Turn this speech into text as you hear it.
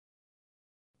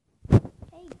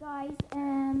Guys,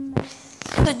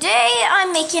 today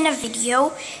I'm making a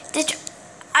video that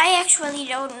I actually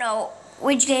don't know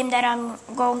which game that I'm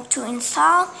going to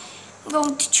install. I'm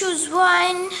going to choose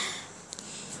one.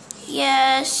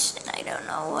 Yes, and I don't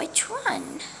know which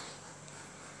one.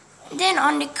 Then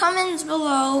on the comments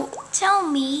below, tell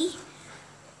me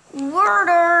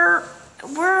where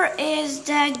is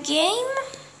the game?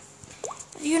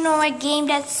 If you know a game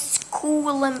that's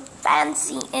cool and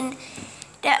fancy and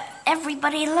that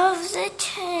everybody loves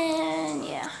it, and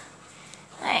yeah,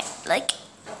 I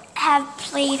have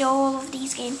played all of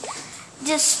these games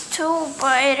just too,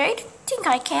 but I think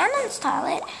I can install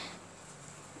it.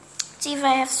 See if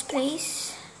I have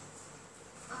space.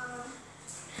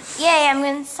 Yeah, I'm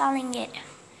installing it.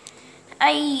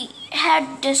 I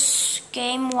had this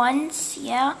game once,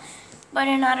 yeah, but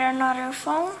another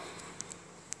phone.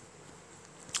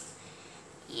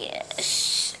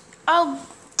 Yes, I'll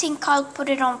put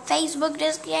it on Facebook,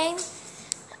 this game,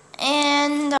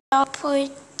 and I'll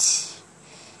put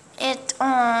it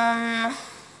on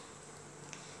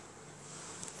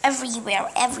everywhere.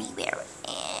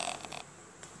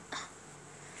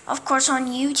 Of course on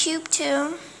YouTube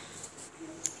too.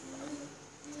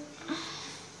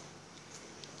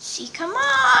 See, come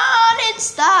on,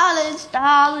 install.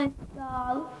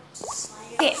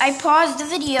 Okay, I paused the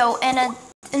video and I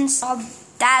installed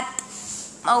that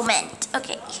moment.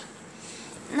 Okay.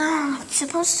 No, it's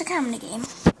supposed to come in the game.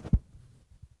 It's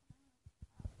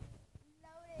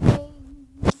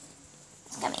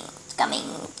coming.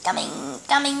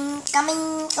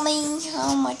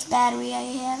 How much battery I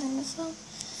have in the phone?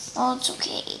 Oh, it's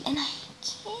okay. And I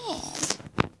can.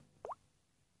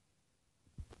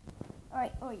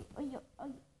 Alright,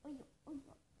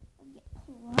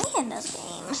 playing this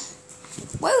game.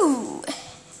 Whoa!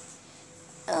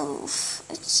 Oh,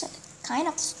 it's kind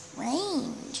of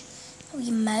strange how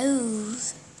you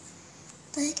move.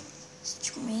 But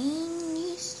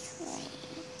strange.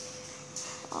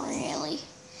 Really?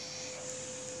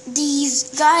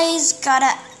 These guys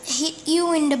gotta hit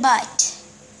you in the butt.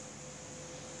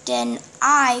 Then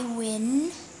I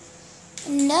win.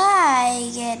 And I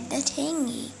get the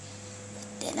thingy.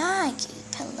 Then I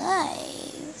keep alive.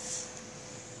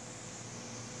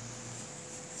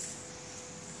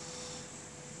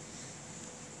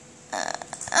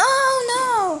 Oh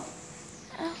no!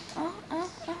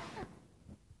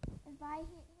 If I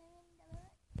hit him in the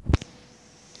butt,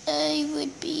 I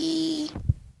would be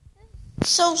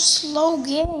so slow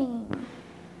game.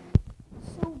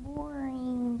 So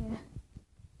boring.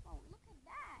 Oh, look at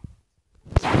that.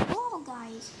 Look at that ball,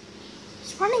 guys.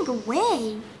 It's running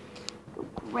away. Go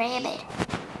grab it.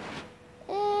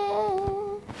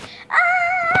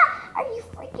 Are you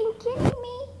freaking kidding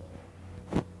me?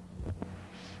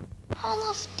 All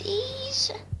of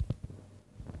these.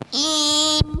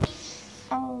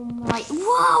 Oh my.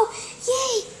 Whoa!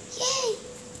 Yay!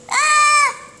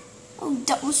 Oh,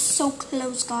 that was so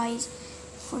close, guys,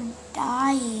 for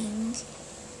dying.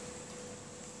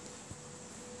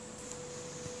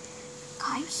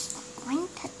 Guys, stop trying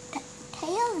to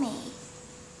tail me.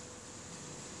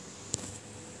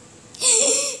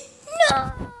 No!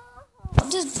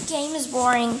 This game is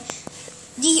boring.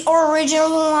 The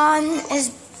original one is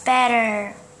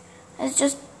better. Let's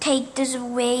just take this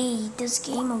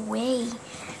game away.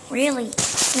 Really,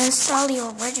 and install the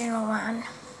original one.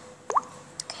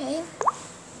 Okay.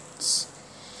 Let's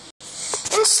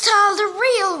install the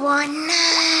real one.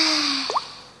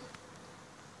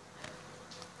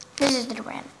 This is the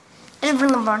brand. This is the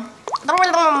real one. The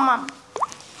real one.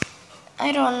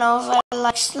 I don't know if I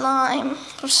like slime.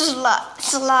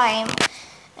 Slime.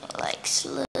 I like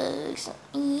slugs.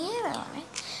 Yeah.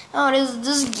 Oh,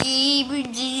 this game.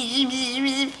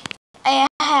 I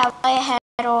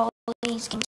had all these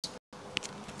games.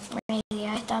 Really,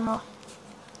 I don't know.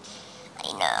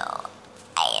 I know.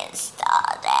 I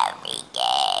installed every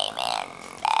game in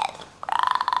that.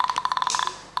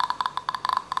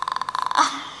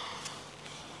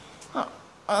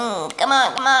 Come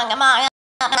on.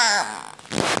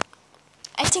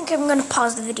 I think I'm gonna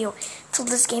pause the video till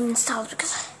this game installs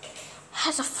because it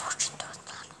has a fortune to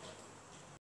install.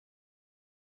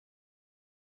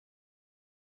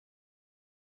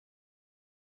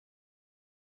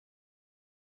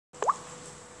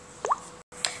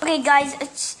 Okay, guys,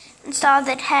 it's installed.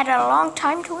 It had a long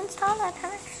time to install. Not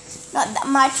that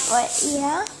much, but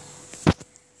yeah.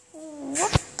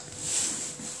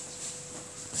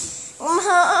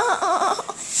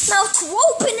 Now it's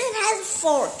open and has a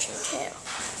fortune too.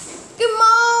 Come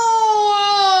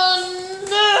on,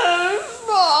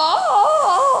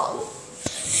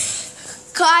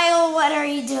 Kyle, what are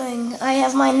you doing? I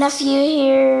have my nephew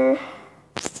here.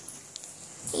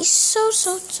 He's so.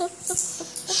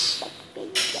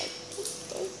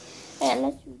 Yeah,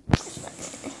 let's use this one.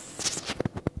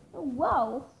 Oh,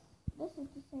 wow. This is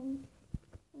the same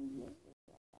thing as the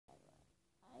other.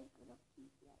 I could have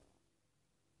kept that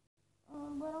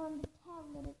one. But on the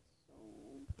tablet, it's so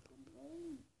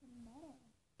great and better.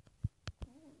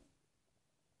 Cool.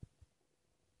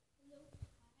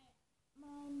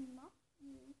 My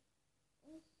nephew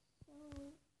is so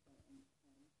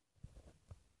intense.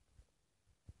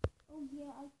 Oh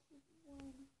yeah, I took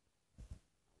one.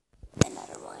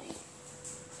 Another one.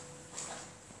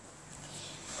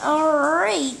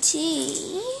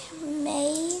 Alrighty,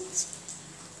 maids.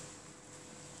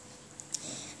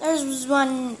 There was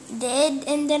one dead,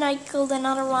 and then I killed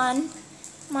another one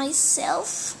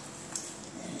myself.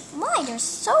 Why, there's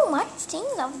so much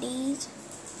things of these.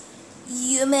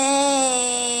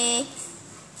 Yummy.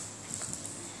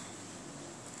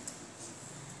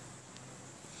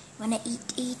 Wanna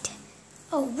eat.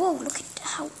 Oh, whoa, look at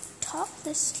how tall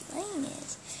this lane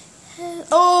is.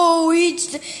 Oh,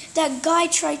 that guy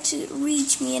tried to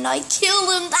reach me and I killed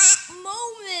him that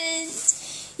moment.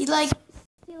 He alert.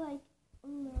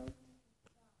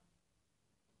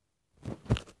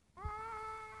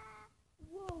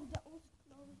 Whoa, that was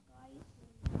close, guys.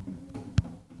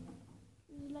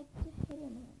 He like to hit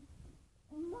him.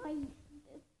 My,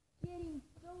 it's getting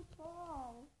so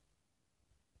tall.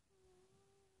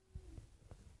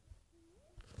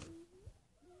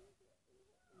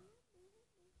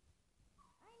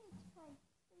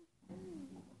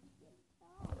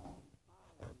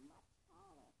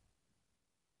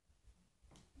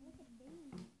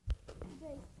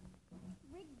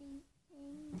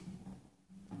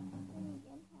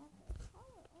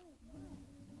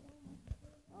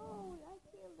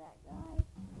 That guy.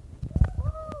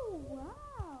 Oh,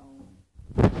 wow.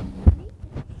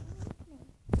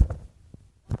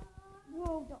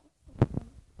 Whoa, that was so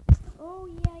funny. Oh,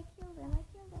 yeah, I killed him.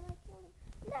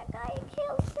 That guy I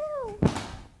killed too.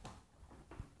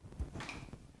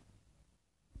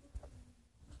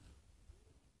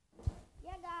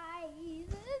 Yeah, guys,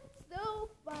 it's so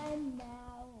fun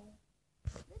now.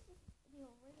 This is the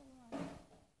original one.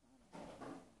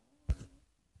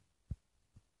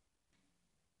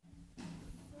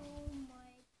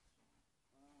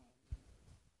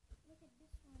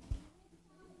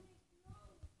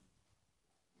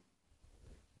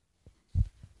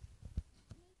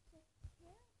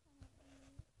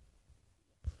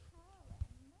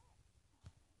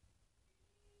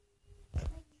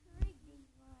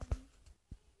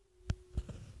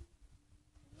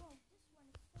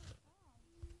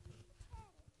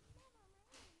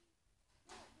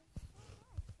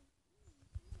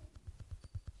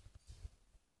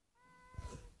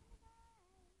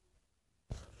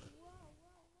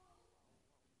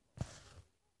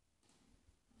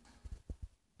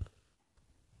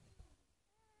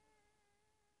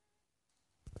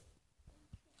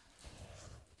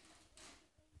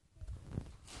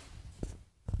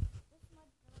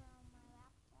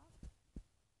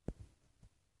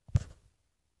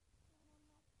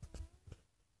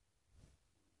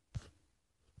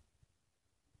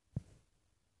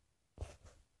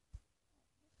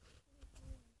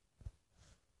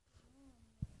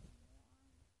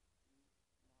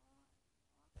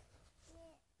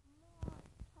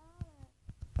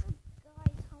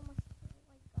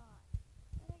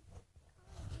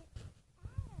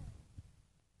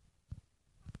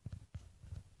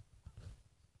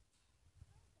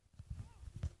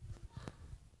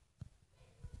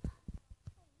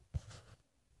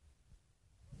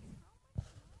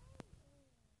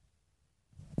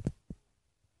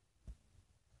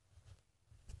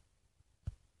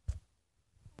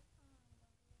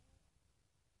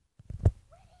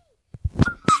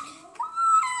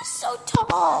 So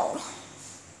tall.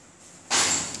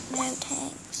 No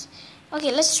tanks.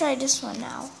 Okay, let's try this one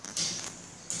now.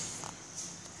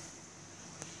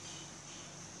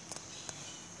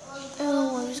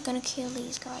 Oh, I was gonna kill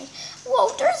these guys.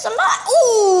 Whoa, there's a lot.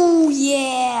 Oh,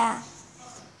 yeah.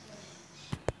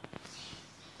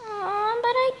 Aw,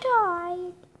 but I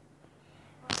died.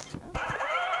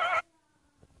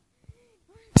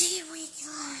 Here we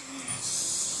go.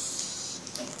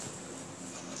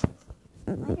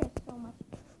 Why there's so much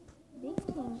big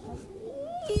things like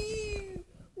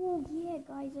oh yeah,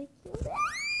 guys, I killed it.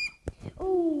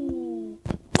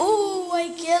 Oh, I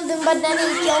killed him, but then he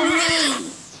killed me.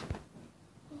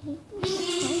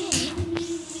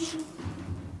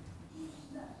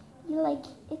 Like,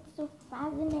 it's so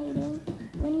fascinating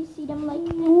when you see them like,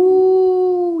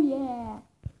 ooh, yeah.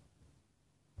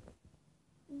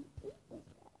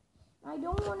 I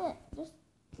don't want to just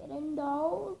Getting the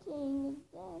whole thing is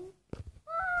done.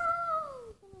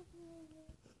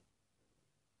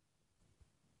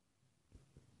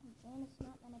 And it's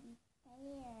not gonna be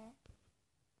fair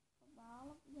for all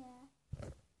of you.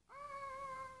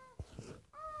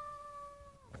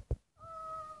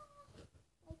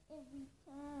 Like every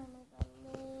turn is a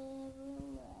little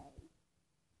way.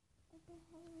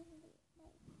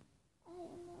 I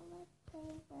am not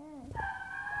playing first.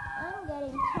 I'm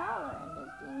getting taller in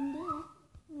this game. This is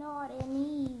not an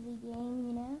easy game,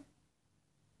 you know.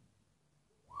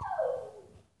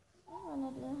 I'm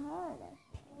gonna do the hardest.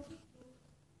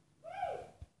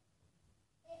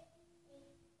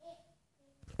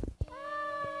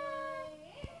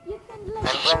 You can like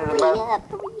hurry up.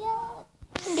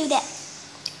 Don't do that.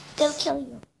 They'll kill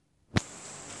you.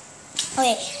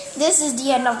 Okay, this is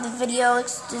the end of the video.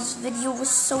 This video was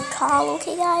so tall,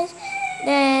 okay guys?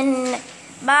 Then,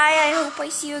 bye. I hope I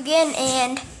see you again,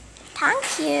 and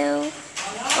thank you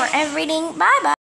for everything. Bye-bye.